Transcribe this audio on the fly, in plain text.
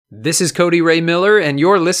This is Cody Ray Miller, and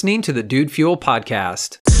you're listening to the Dude Fuel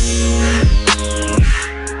Podcast.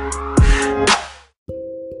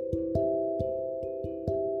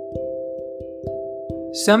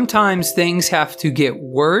 Sometimes things have to get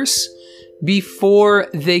worse before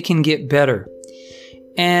they can get better.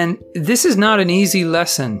 And this is not an easy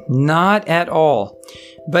lesson, not at all.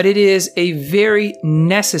 But it is a very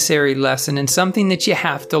necessary lesson and something that you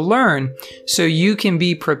have to learn so you can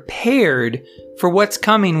be prepared for what's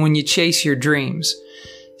coming when you chase your dreams.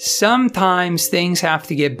 Sometimes things have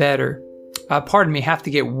to get better. Have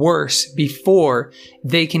to get worse before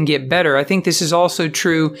they can get better. I think this is also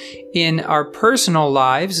true in our personal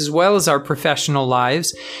lives as well as our professional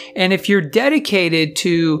lives. And if you're dedicated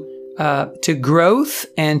to growth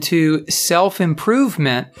and to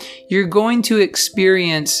self-improvement, you're going to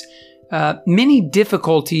experience many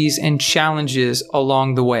difficulties and challenges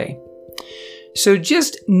along the way. So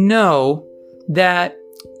just know that,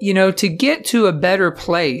 to get to a better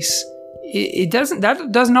place, that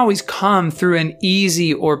doesn't always come through an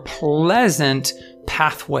easy or pleasant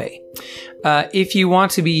pathway. If you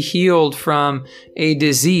want to be healed from a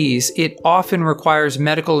disease, it often requires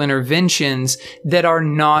medical interventions that are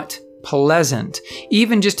not pleasant.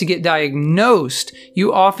 Even just to get diagnosed,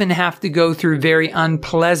 you often have to go through very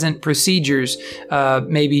unpleasant procedures,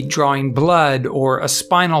 maybe drawing blood or a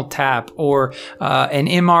spinal tap or an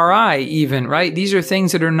MRI even, right? These are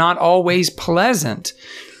things that are not always pleasant.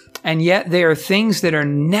 And yet they are things that are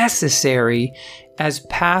necessary as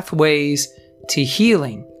pathways to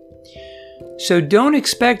healing. So don't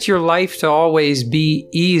expect your life to always be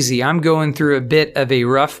easy. I'm going through a bit of a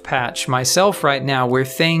rough patch myself right now where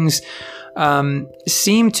things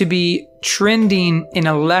seem to be trending in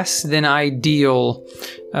a less than ideal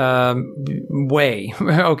way.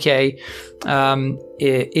 Okay.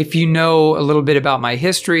 If you know a little bit about my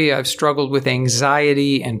history, I've struggled with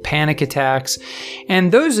anxiety and panic attacks,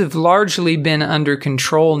 and those have largely been under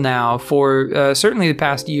control now for certainly the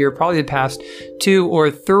past year, probably the past 2 or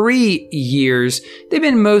 3 years. They've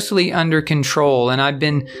been mostly under control, and I've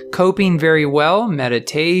been coping very well.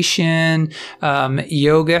 Meditation,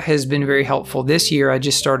 yoga has been very helpful. This year, I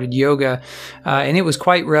just started yoga, and it was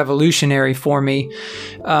quite revolutionary for me.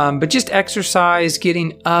 But just exercise,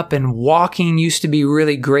 getting up and walking used to be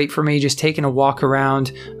really great for me, just taking a walk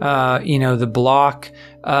around, the block.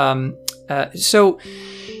 So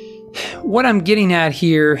what I'm getting at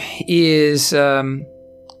here is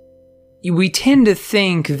we tend to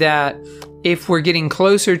think that if we're getting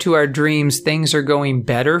closer to our dreams, things are going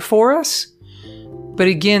better for us. But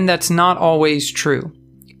again, that's not always true,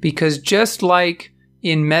 because just like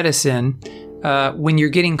in medicine, when you're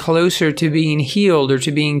getting closer to being healed or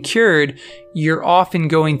to being cured, you're often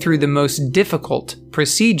going through the most difficult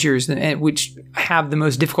procedures, which have the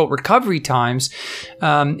most difficult recovery times.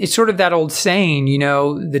 It's sort of that old saying,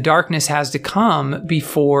 the darkness has to come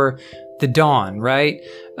before the dawn, right?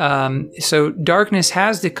 So darkness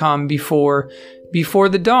has to come before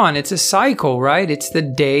the dawn. It's a cycle, right? It's the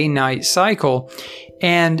day-night cycle.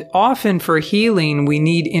 And often for healing, we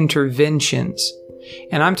need interventions.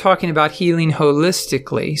 And I'm talking about healing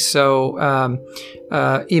holistically. So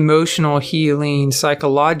emotional healing,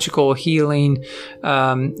 psychological healing,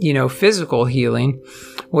 physical healing.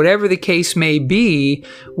 Whatever the case may be,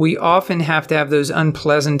 we often have to have those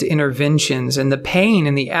unpleasant interventions and the pain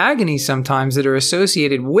and the agony sometimes that are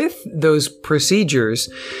associated with those procedures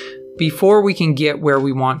before we can get where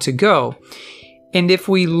we want to go. And if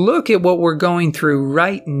we look at what we're going through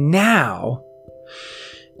right now,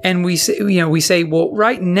 and we say, well,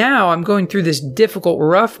 right now I'm going through this difficult,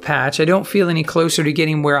 rough patch. I don't feel any closer to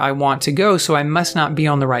getting where I want to go, so I must not be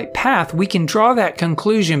on the right path. We can draw that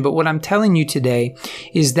conclusion, but what I'm telling you today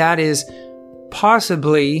is that is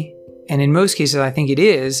possibly, and in most cases I think it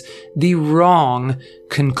is, the wrong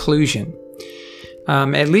conclusion.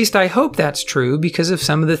 At least I hope that's true because of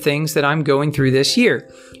some of the things that I'm going through this year.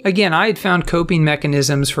 Again, I had found coping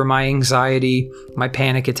mechanisms for my anxiety, my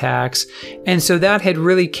panic attacks, and so that had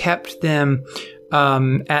really kept them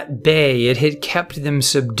at bay. It had kept them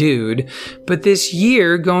subdued. But this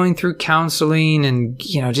year, going through counseling and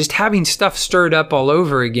just having stuff stirred up all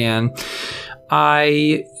over again,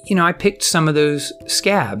 I picked some of those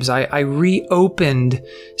scabs. I reopened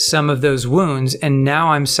some of those wounds, and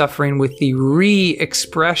now I'm suffering with the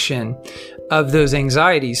re-expression of those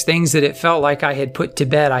anxieties, things that it felt like I had put to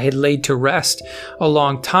bed, I had laid to rest a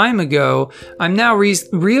long time ago. I'm now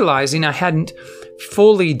realizing I hadn't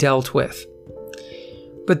fully dealt with.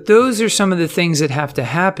 But those are some of the things that have to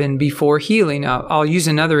happen before healing. I'll use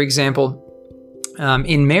another example.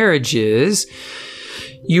 In marriages,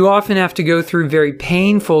 You often have to go through very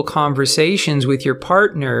painful conversations with your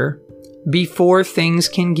partner before things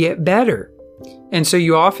can get better. And so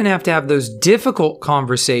you often have to have those difficult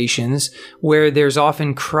conversations where there's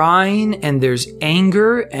often crying and there's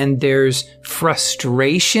anger and there's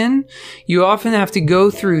frustration. You often have to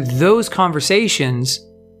go through those conversations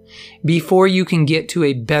before you can get to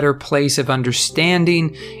a better place of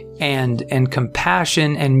understanding and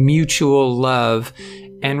compassion and mutual love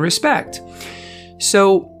and respect.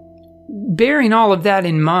 So, bearing all of that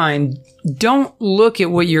in mind, don't look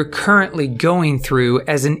at what you're currently going through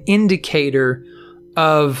as an indicator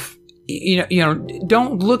of,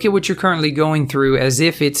 don't look at what you're currently going through as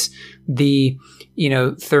if it's the,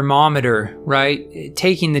 thermometer, right?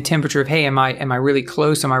 Taking the temperature of, hey, am I really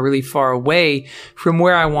close? Am I really far away from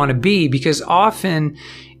where I want to be? Because often,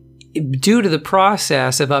 due to the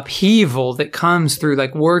process of upheaval that comes through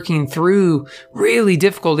like working through really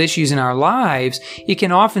difficult issues in our lives, it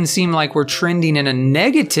can often seem like we're trending in a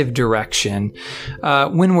negative direction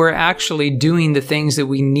when we're actually doing the things that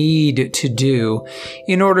we need to do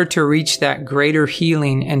in order to reach that greater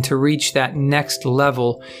healing and to reach that next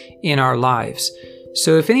level in our lives.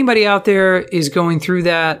 So if anybody out there is going through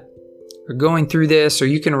that or going through this, or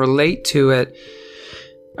you can relate to it,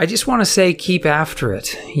 I just want to say keep after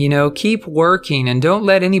it, keep working, and don't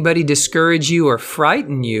let anybody discourage you or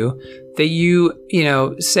frighten you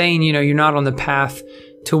that saying, you're not on the path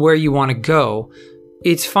to where you want to go.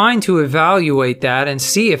 It's fine to evaluate that and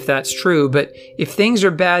see if that's true, but if things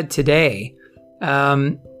are bad today,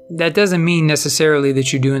 that doesn't mean necessarily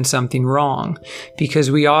that you're doing something wrong, because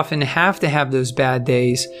we often have to have those bad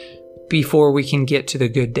days before we can get to the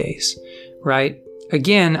good days, right?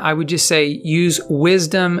 Again, I would just say use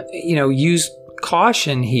wisdom, use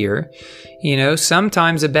caution here.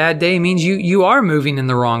 Sometimes a bad day means you are moving in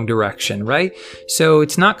the wrong direction, right? So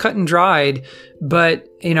it's not cut and dried, but,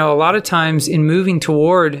 a lot of times in moving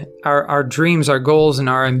toward our dreams, our goals, and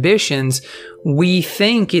our ambitions, we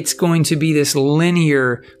think it's going to be this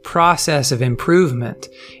linear process of improvement.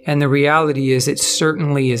 And the reality is it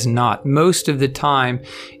certainly is not. Most of the time,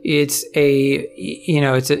 it's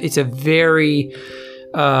a very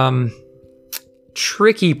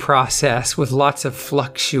tricky process with lots of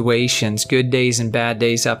fluctuations, good days and bad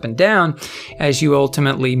days, up and down, as you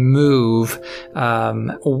ultimately move,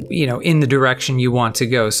 in the direction you want to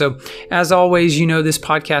go. So as always, this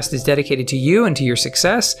podcast is dedicated to you and to your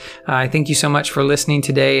success. I thank you so much for listening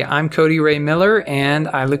today. I'm Cody Ray Miller, and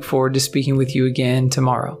I look forward to speaking with you again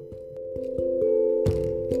tomorrow.